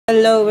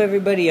Hello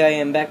everybody, I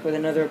am back with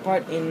another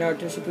part in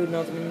Naruto Shippuden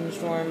Ultimate Ninja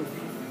Storm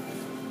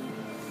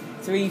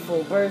 3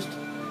 Full Burst.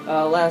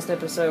 Last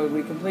episode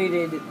we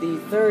completed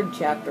the 3rd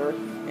chapter,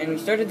 and we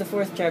started the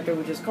 4th chapter,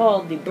 which is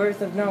called The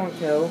Birth of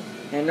Naruto,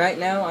 and right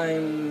now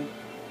I'm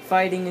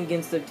fighting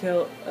against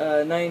the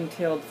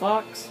nine-tailed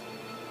fox,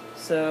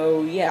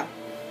 so yeah.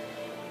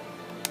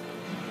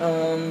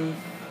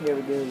 Here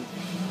we go.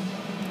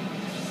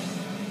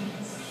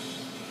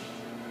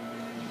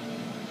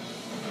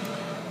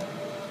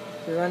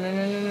 Run, run,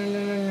 run, run,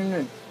 run, run,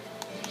 run.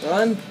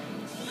 Run!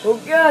 Oh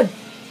god!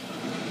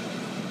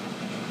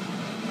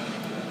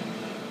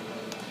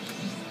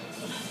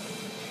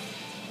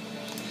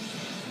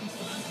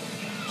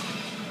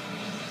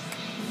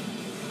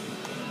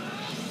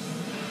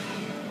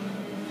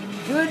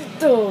 Good!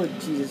 Oh,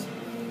 Jesus.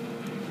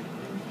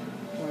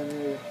 Come on,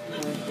 here. Come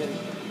on, get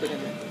in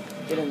there.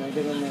 Get in there,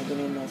 get in there, get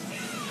in there.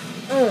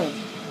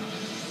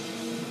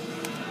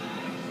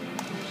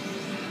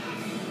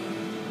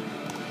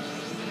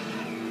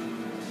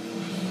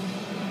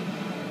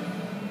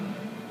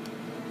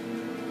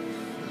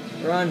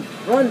 Run!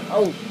 Run!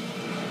 Oh!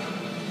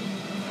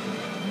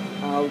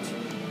 Ouch.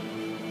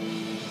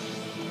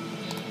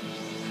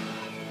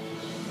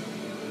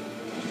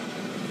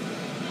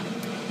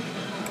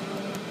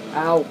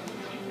 Ow.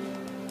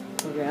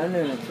 Okay, I'm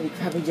doing a pretty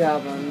crappy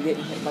job on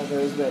getting hit by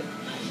those, but...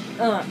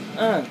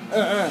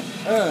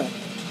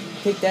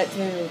 Take that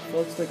tail,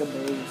 looks like a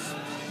booze.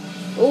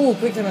 Oh,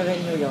 quick time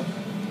event, here we go.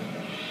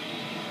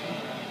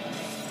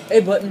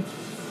 Hey, button.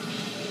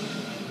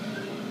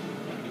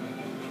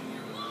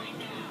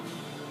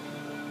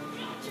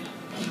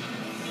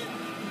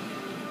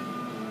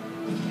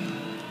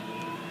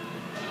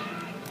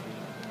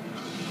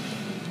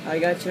 I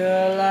got you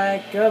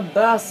like a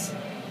bus.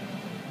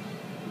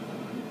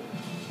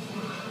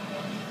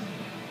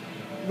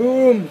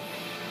 Boom.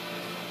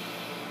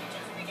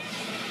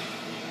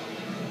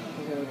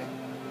 Okay.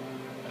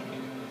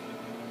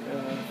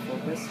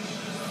 Focus.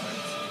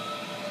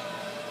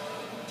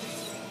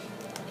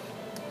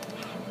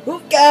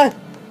 Oh god!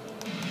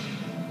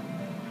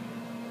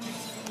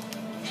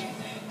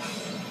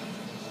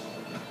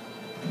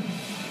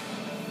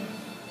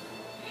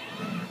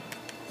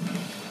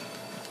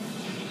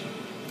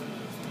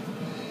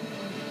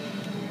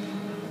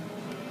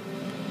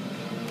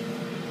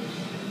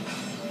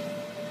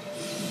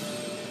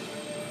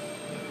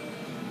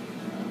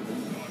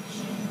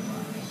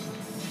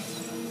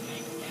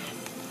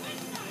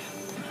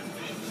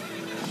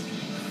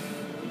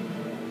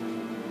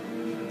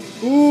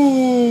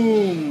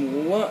 Boom!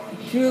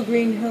 Two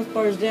green health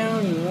bars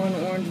down, and one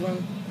orange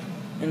one,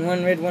 and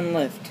one red one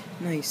left.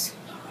 Nice.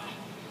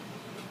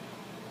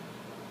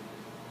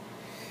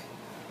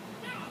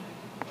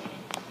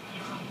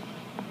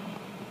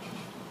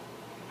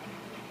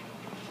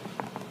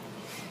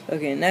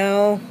 Okay,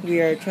 now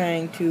we are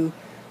trying to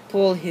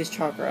pull his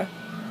chakra.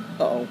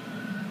 Uh-oh.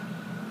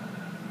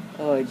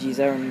 Oh, jeez,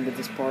 I remember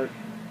this part.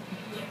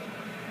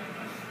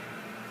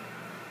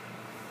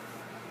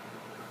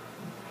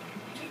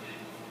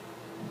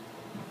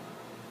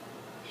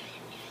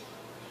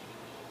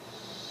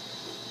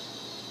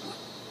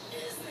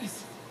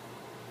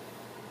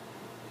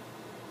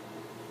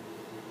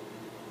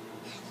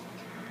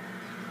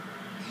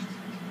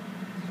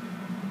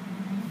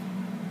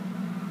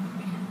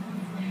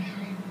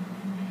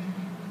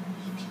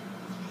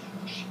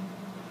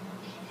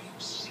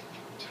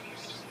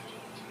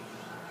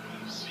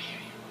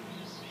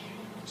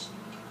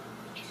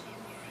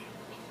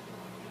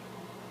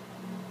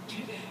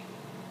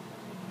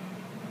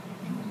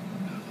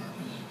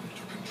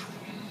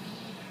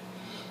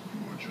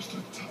 Just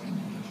a tiny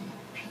little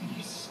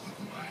piece of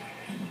my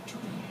hate.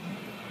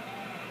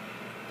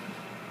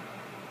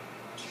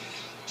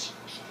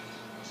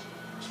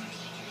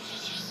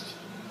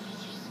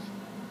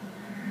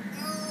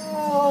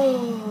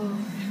 Oh.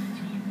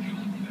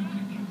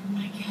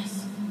 I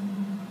guess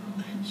I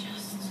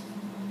just...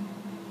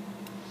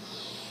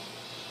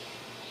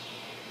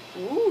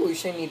 Ooh,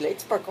 shiny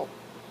light sparkle.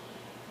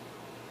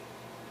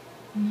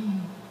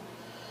 No.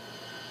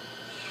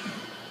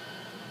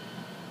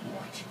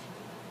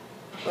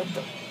 What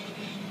the?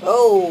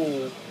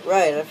 Oh,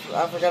 right,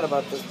 I forgot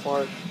about this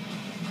part.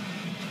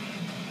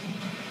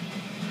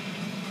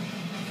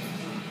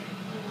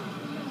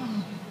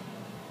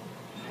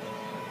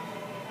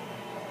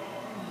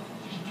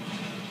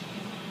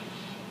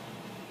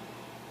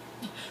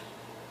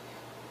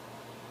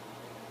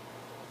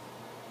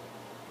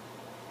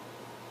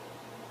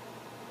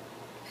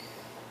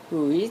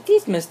 Who is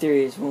this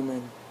mysterious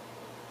woman?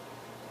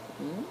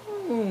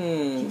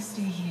 You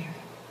stay here.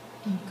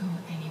 Don't go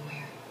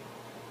anywhere.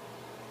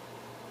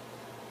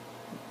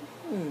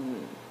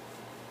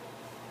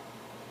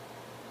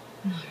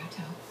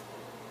 Naruto.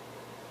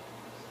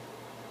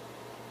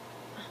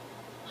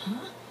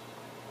 Huh?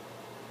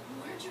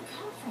 Where'd you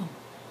come from?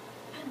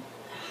 And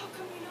how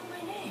come you know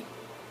my name?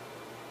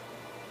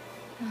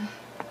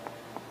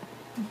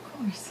 Of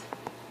course.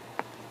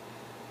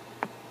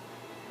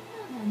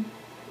 Well then,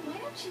 why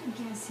don't you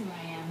guess who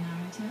I am,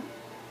 Naruto?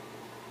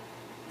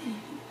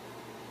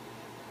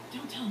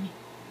 Don't tell me.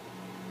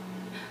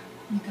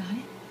 You got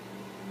it?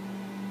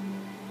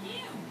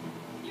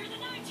 You're the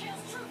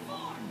Nine-Tails' true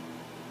form!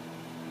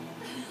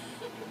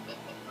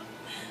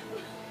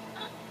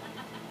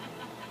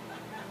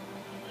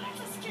 That's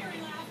a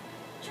scary laugh.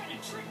 Trying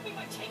to trick me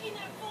by taking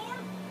that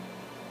form?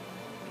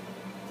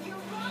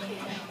 You're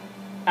right!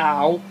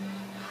 Ow.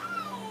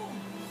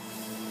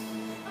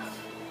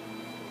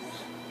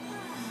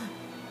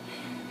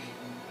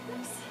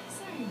 Oops,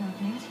 sorry about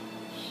that.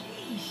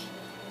 Sheesh,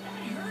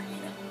 that hurt you.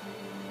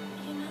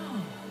 You know,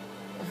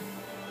 I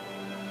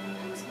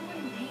was born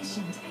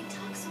impatient. I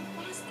talk so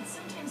fast that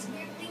sometimes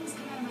weird things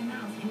come out of my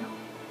mouth, you know?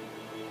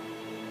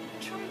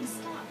 I'm trying to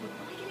stop, but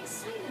when I get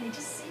excited, I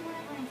just say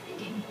whatever I'm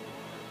thinking.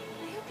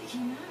 I hope you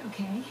came out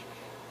okay,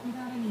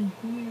 without any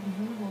weird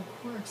verbal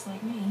quirks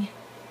like me.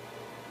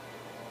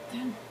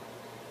 Then,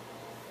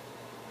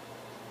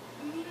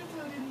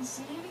 Minato didn't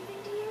say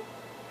anything to you?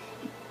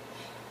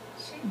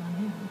 Shame on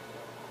him.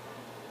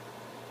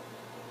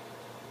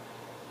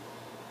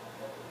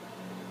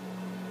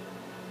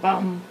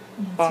 Bum,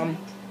 That's bum, right.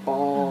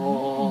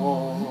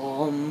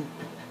 bum.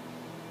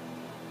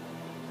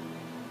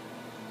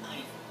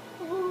 I've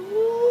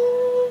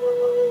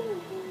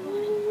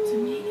wanted to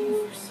meet you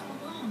for so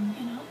long,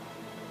 you know?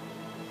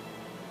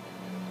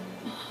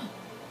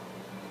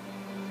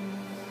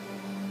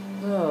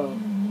 Oh. No.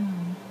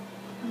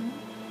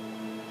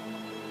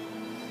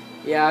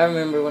 Yeah, I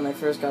remember when I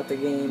first got the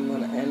game,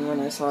 and when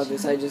I saw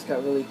this, I just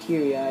got really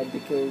teary-eyed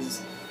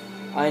because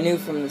I knew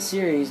from the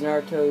series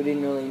Naruto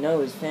didn't really know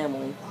his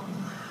family.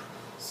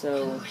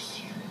 So, Curse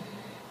you.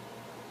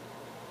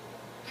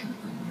 Keeping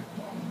me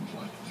bound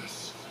like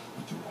this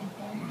with your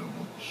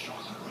abominable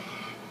chakra.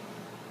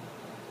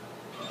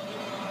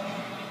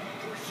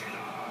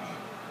 Kushina!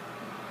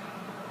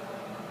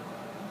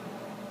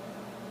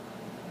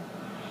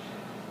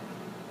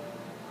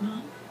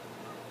 Mom?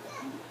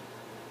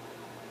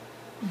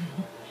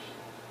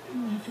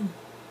 Nothing.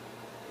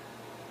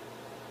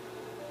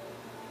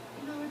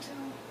 Naruto,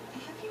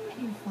 have you met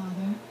your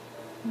father,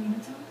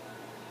 Minato?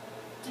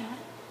 Dad?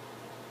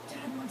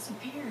 Dad once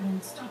appeared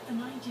and stopped the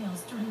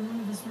Nine-Tails during one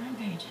of his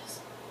rampages.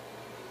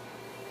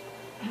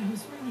 I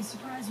was really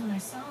surprised when I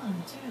saw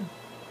him, too.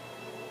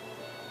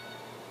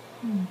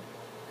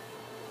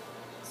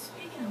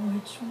 Speaking of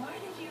which, why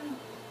did you...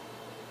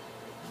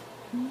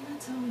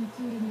 Minato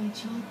included my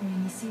chakra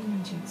in the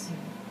sealing jutsu,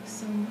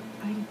 so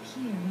I'd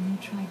appear when you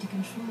tried to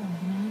control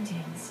the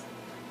Nine-Tails.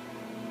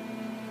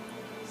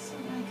 So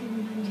I could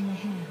lend you a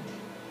hand.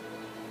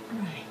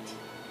 Right.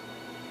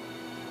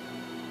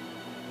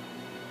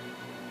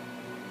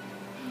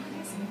 What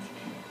is it?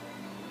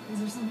 Is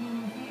there something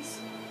on my face?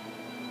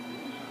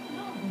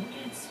 No,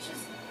 it's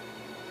just...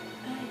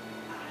 I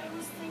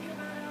was thinking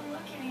about how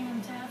lucky I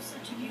am to have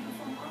such a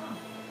beautiful mom.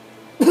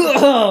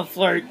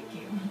 flirt. Thank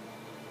you.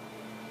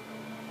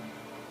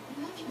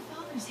 You have your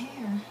father's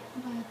hair,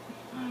 but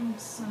I'm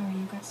sorry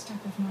you got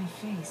stuck with my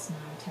face,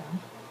 Naruto.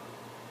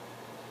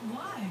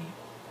 Why?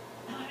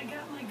 I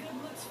got my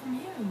good looks from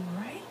you,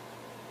 right?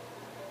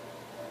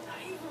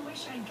 I even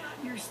wish I'd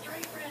gotten your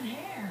straight red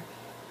hair.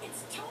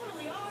 It's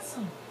totally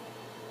awesome.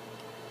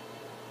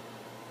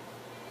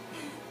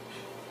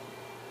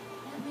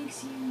 That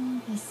makes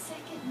you the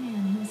second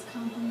man who has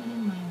complimented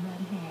my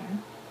red hair.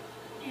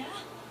 Yeah?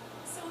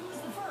 So who was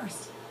the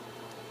first?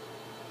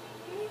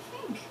 Who do you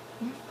think?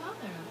 Your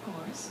father, of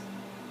course.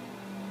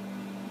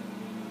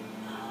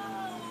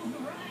 Oh,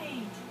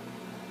 right.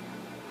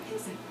 What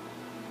is it?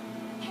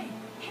 Hey,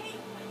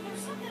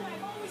 there's something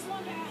I've always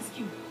wanted to ask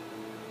you.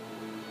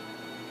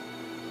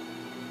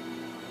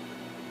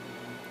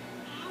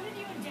 How did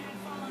you and Dad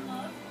fall in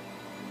love?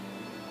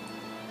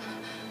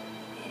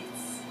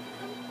 It's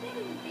a bit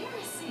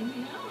embarrassing,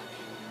 you know?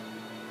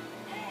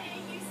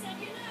 Hey, you said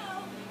you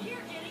know.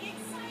 You're getting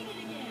excited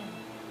again.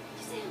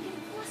 You say I'm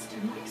getting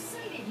flustered, not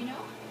excited, you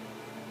know?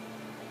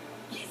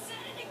 You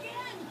said it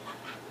again!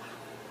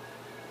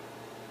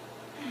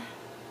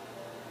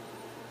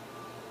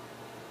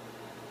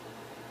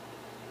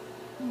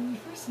 When we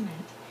first met,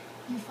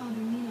 your father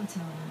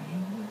Minato and I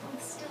were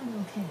both still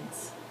little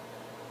kids.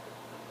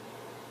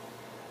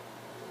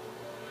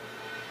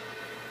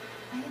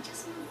 I had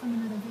just moved from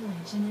another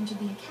village and entered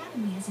the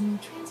academy as a new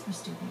transfer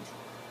student.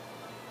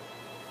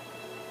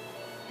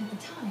 At the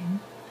time,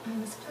 I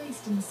was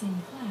placed in the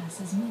same class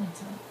as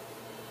Minato.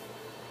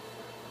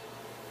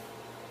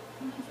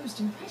 My first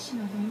impression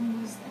of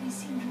him was that he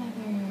seemed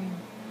rather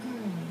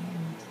girly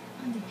and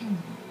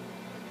independent.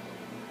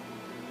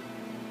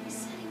 He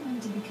said he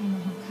wanted to become a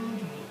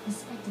Hokage,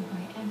 respected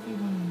by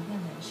everyone in the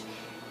village.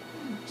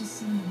 It just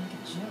sounded like a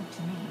joke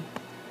to me.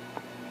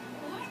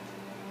 What?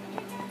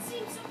 Your dad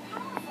seems so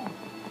powerful.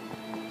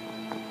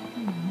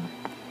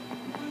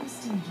 I was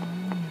still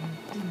young and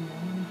didn't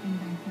know anything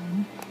back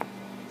then,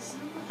 so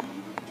I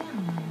looked down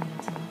on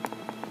Minato.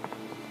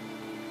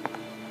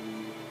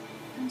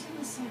 Until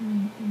a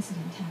certain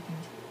incident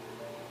happened.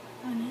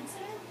 An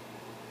incident?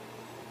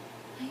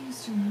 I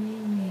used to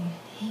really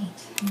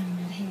hate my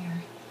red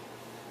hair.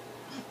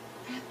 But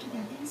after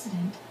that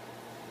incident,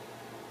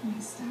 I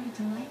started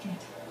to like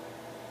it.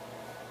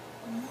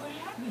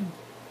 happened?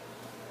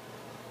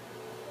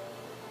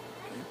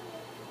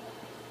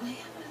 I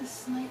have a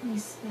slightly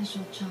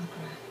special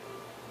chakra,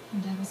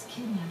 and I was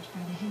kidnapped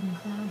by the Hidden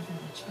Cloud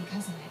Village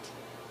because of it.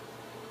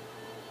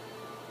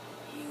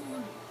 You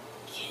were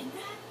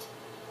kidnapped?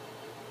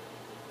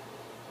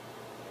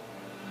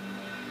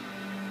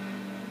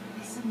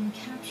 They suddenly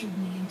captured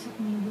me and took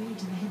me away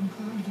to the Hidden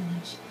Cloud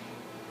Village,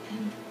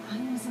 and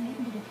I wasn't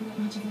able to put up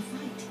much of a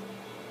fight.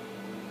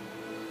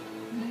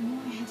 But I knew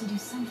I had to do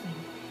something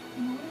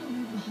in order to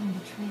leave behind a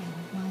trail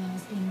while I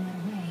was being led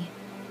away.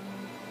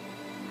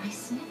 I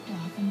snipped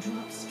off and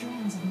dropped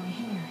strands of my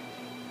hair,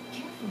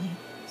 carefully,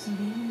 so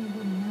the enemy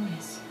wouldn't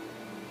notice.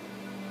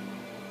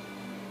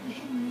 The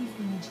Hidden Leaf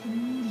Village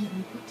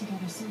immediately put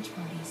together search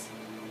parties,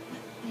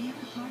 but they had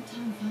a hard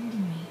time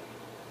finding me.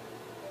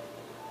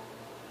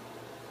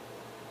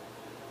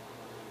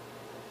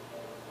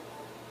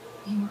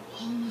 We were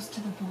almost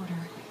to the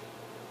border,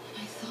 and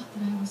I thought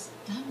that I was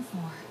done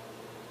for.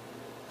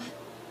 But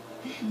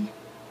then...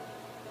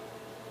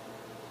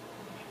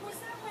 Was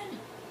that when...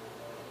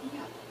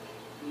 Yup.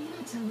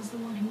 Minato was the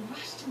one who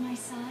rushed to my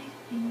side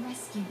and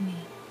rescued me.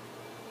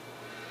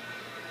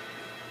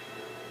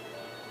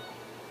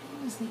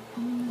 He was the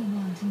only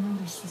one to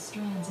notice the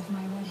strands of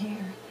my red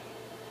hair.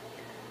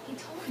 He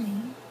told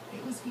me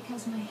it was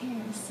because my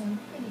hair is so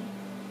pretty.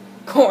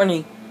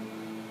 Corny.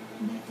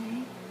 That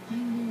day, I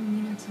knew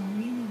Minato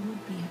really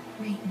would be a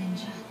great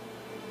ninja.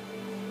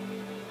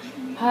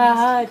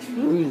 I realized he could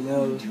true make my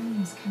love.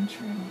 dreams come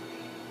true,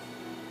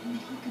 and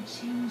that he could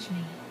change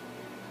me.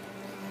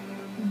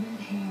 The red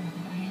hair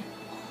that I had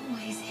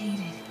always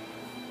hated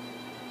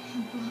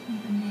had brought me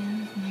the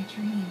man of my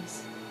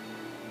dreams.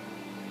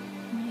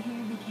 My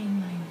hair became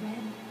my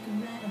red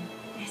thread of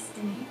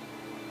destiny.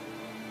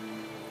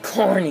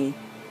 Corny.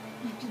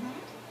 After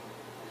that,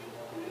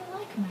 I grew to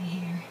like my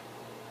hair,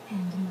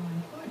 and more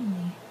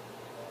importantly,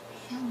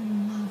 fell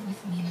in love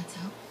with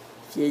Minato.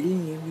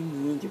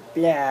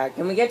 Black.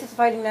 Can we get to the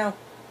fighting now?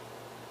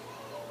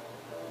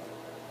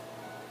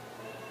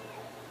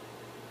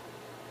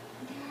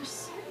 There are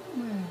certain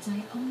words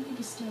I only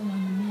bestow on the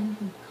men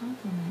who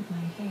compliment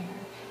my hair.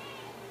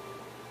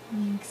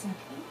 Will you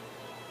accept them?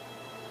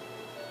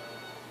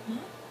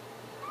 Huh?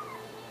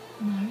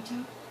 Naruto,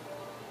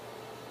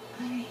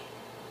 I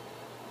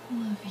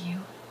love you.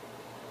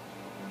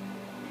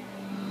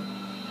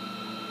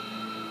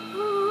 I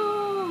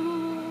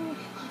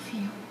love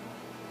you.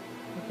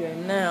 Okay,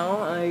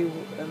 now I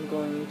am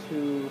going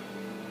to...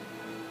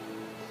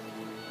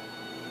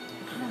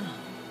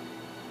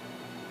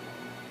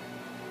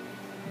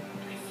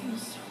 I feel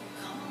so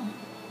calm.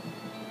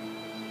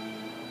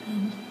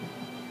 And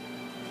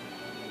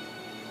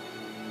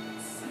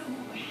so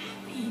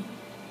happy.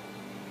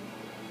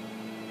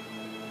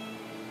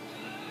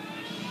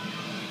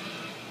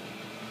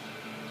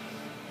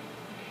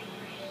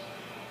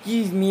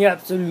 Give me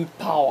absolute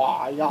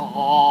power, yeah.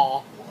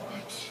 What?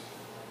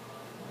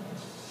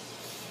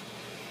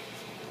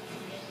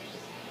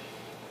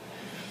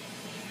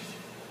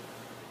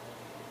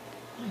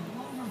 I'm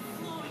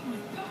overflowing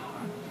with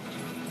power.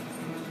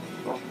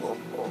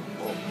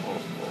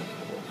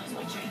 Now's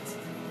my chance.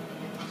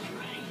 I'm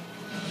ready.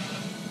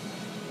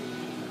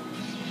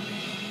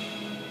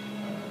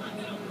 I'm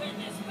gonna win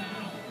this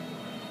battle.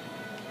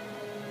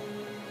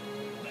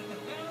 Let the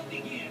battle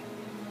begin.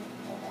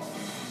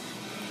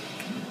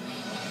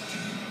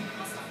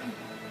 I'll stop him.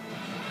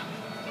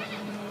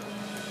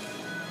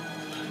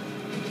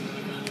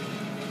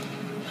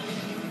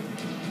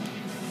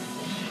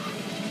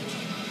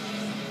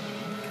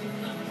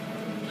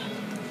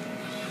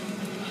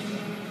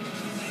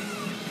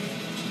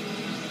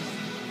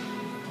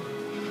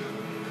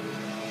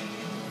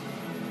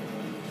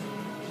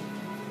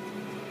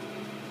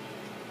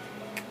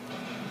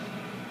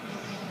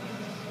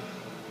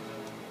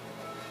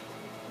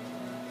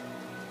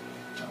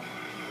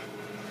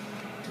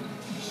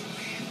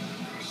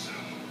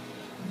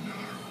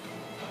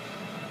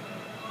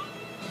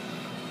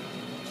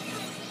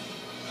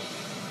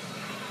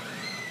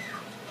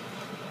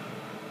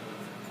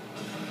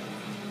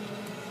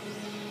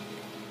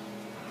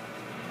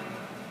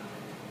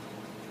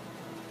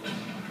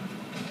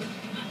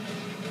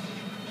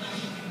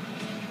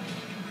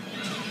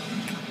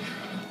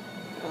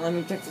 Let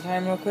me check the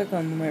time real quick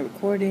on my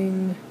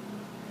recording.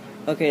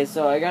 Okay,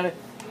 so I got a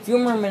few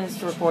more minutes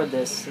to record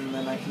this, and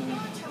then I can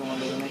go on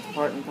to the next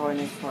part, and probably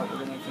next part we're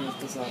gonna finish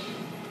this up.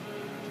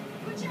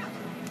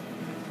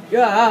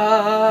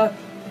 Yeah!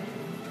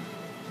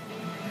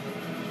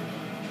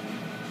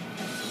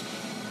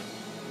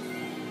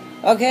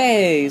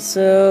 Okay,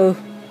 so...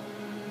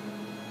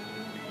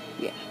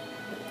 yeah.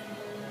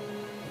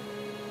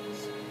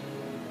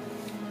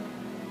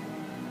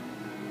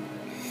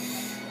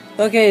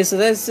 Okay, so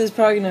this is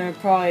probably gonna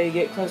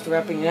get close to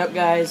wrapping it up,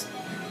 guys.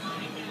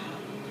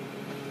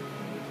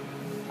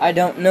 I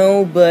don't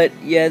know, but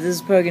yeah, this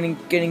is probably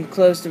getting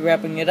close to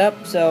wrapping it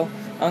up, so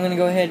I'm gonna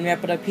go ahead and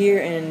wrap it up here,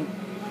 and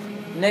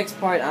next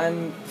part,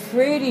 I'm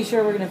pretty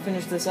sure we're gonna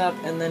finish this up,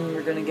 and then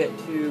we're gonna get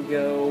to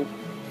go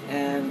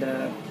and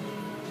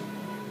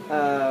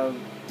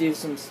do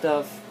some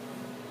stuff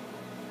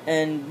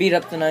and beat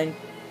up the Nine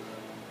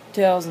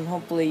Tails and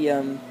hopefully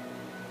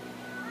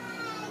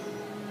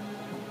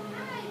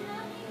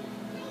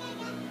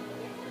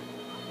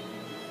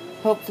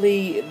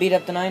beat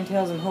up the Nine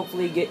Tails and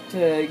hopefully get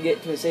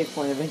to a safe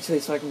point eventually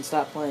so I can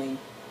stop playing.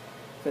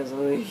 Because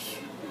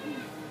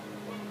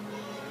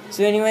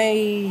so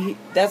anyway,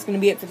 that's gonna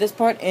be it for this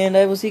part, and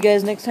I will see you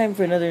guys next time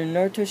for another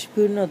Naruto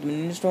Shippuden Ultimate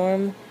Ninja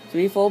Storm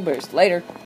 3 full burst. Later.